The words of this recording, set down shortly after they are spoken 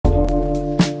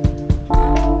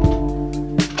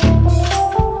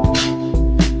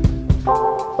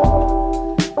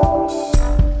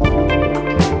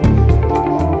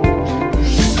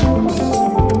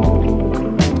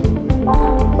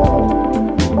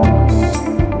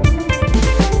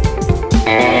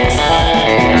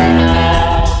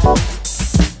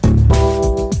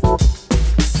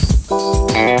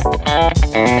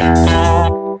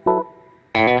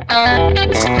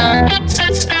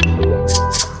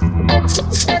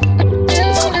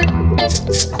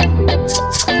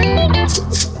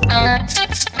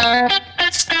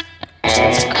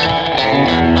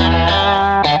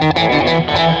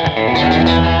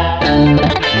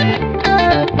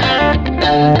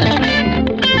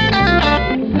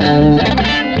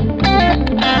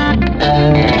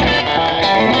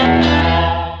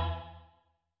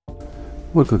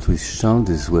Welcome to this channel.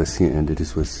 This is Wesley and it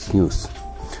is Wesley's News.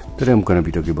 Today I'm gonna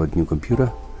be talking about new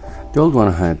computer. The old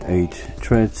one had 8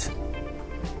 threads.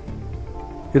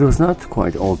 It was not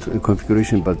quite old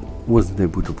configuration, but wasn't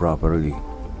able to properly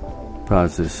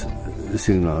process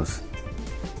signals.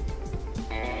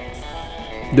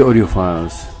 The audio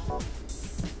files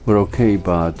were okay,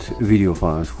 but video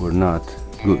files were not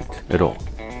good at all.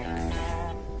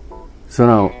 So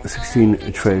now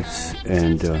 16 threads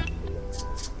and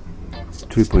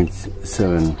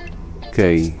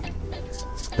 3.7K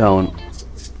down,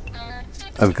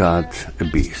 I've got a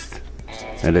beast,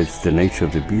 and that's the nature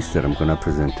of the beast that I'm gonna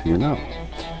present to you now.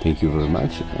 Thank you very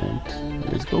much, and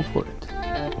let's go for it.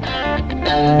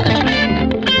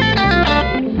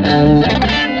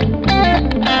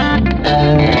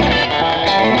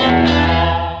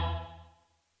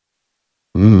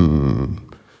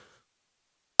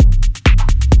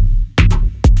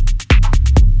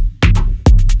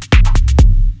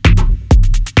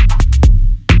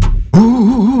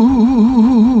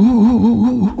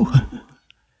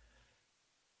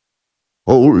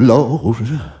 Oh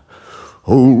Lord,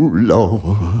 oh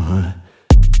Lord.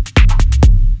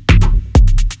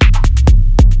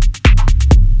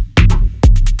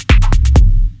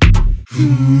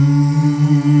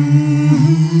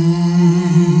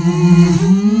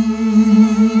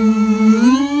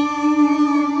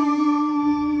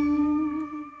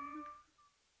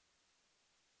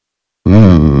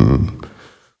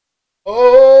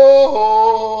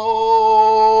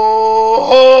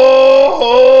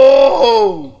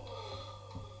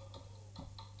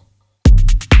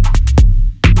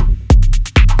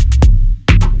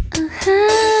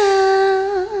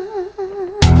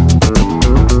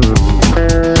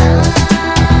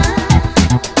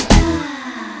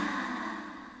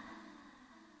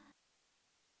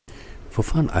 For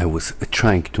fun, I was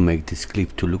trying to make this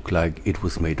clip to look like it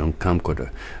was made on camcorder,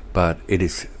 but it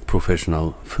is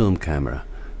professional film camera,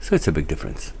 so it's a big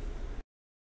difference.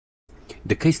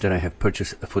 The case that I have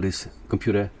purchased for this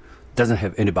computer doesn't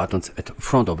have any buttons at the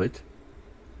front of it,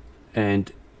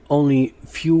 and only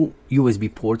few USB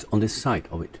ports on the side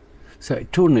of it. So I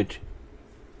turn it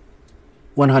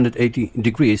 180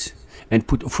 degrees and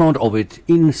put front of it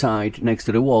inside next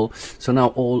to the wall, so now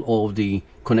all of the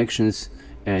connections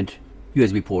and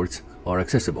USB ports are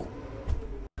accessible.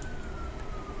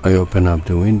 I open up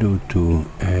the window to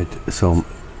add some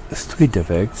street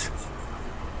effects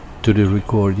to the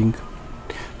recording.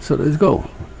 So let's go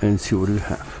and see what we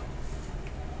have.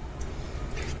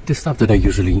 The stuff that I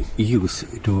usually use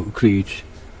to create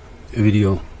a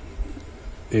video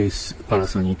is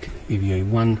Panasonic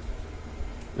EVA1,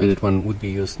 and that one would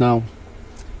be used now.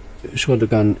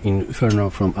 Shotgun Inferno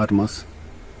from Atmos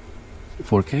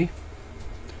 4K.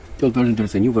 The old version,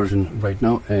 there's a new version right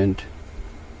now, and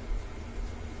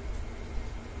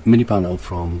mini panel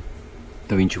from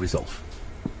Davinci Resolve.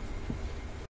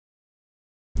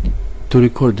 To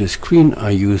record the screen,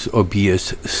 I use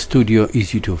OBS Studio,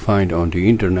 easy to find on the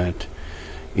internet,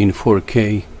 in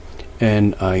 4K,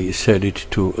 and I set it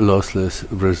to lossless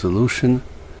resolution.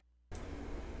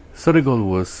 So the goal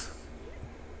was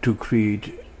to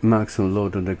create maximum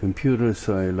load on the computer,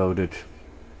 so I loaded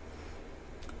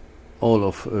all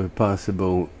of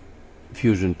possible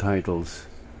Fusion titles,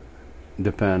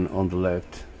 the pan on the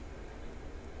left.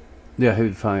 They are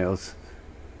heavy files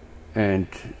and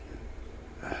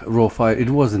raw file. It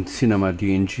wasn't Cinema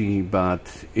DNG,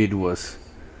 but it was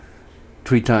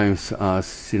 3 times as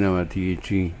Cinema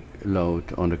DNG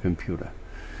load on the computer.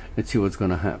 Let's see what's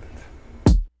gonna happen.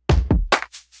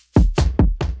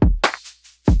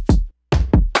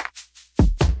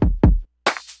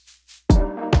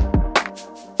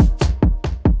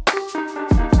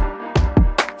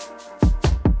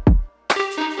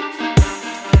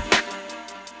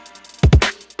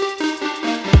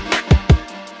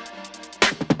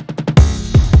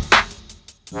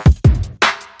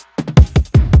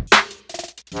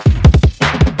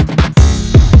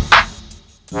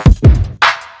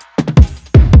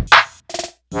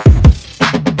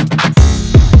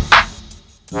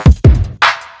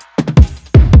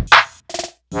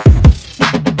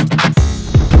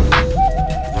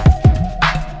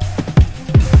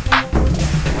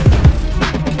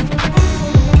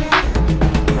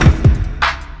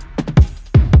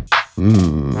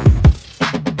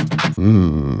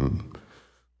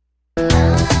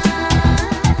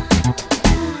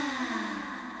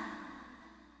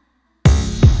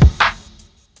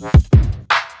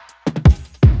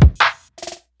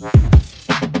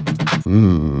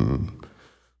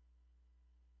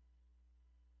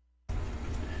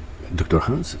 Dr.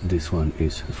 Hans, this one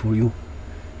is for you.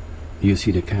 You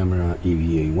see the camera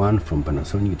EVA1 from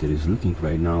Panasonic that is looking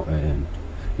right now and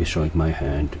is showing my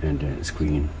hand and the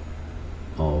screen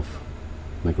of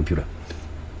my computer.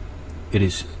 It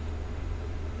is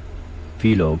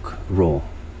vlog raw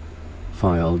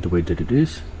file the way that it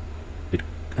is. It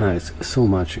has so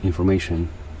much information,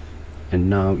 and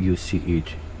now you see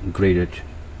it graded.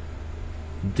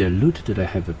 The LUT that I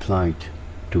have applied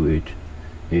to it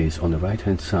is on the right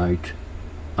hand side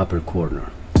upper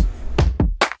corner.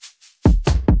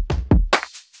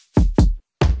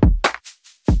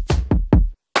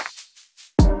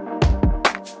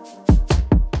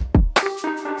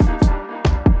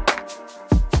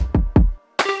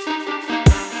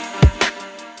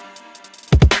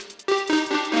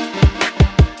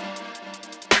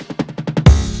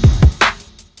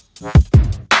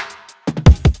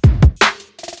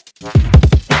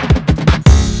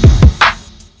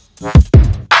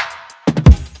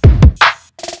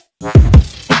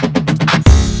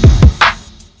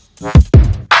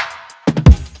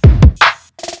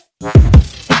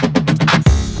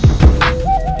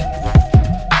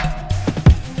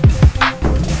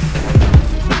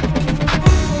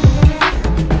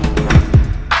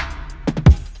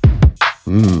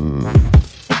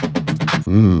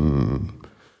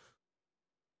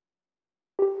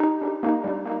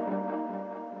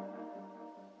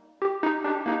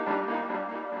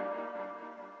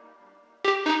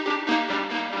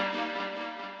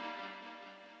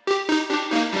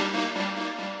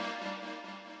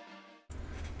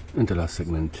 And the last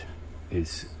segment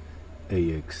is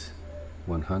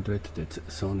AX100, that's a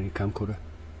Sony camcorder.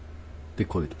 They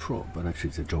call it Pro, but actually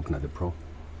it's a joke, not a Pro.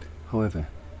 However,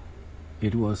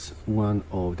 it was one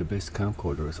of the best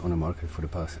camcorders on the market for the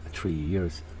past 3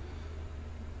 years,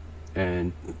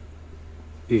 and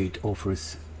it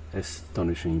offers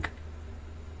astonishing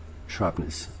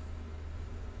sharpness.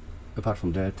 Apart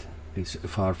from that, it's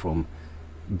far from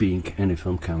being any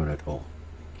film camera at all.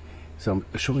 So I'm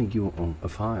showing you on a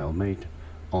file made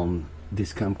on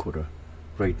this camcorder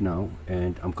right now,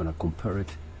 and I'm gonna compare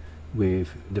it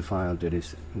with the file that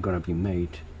is gonna be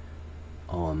made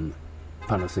on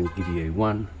Panasonic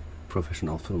EVA1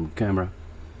 professional film camera,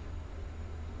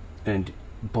 and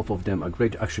both of them are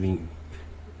great. Actually,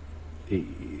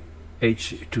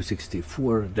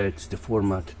 H.264, that's the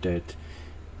format that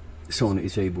Sony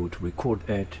is able to record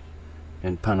at,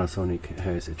 and Panasonic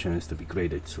has a chance to be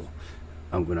graded. So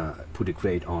I'm gonna put a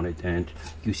grade on it, and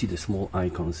you see the small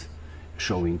icons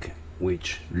showing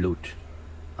which LUT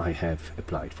I have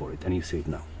applied for it, and you see it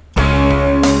now.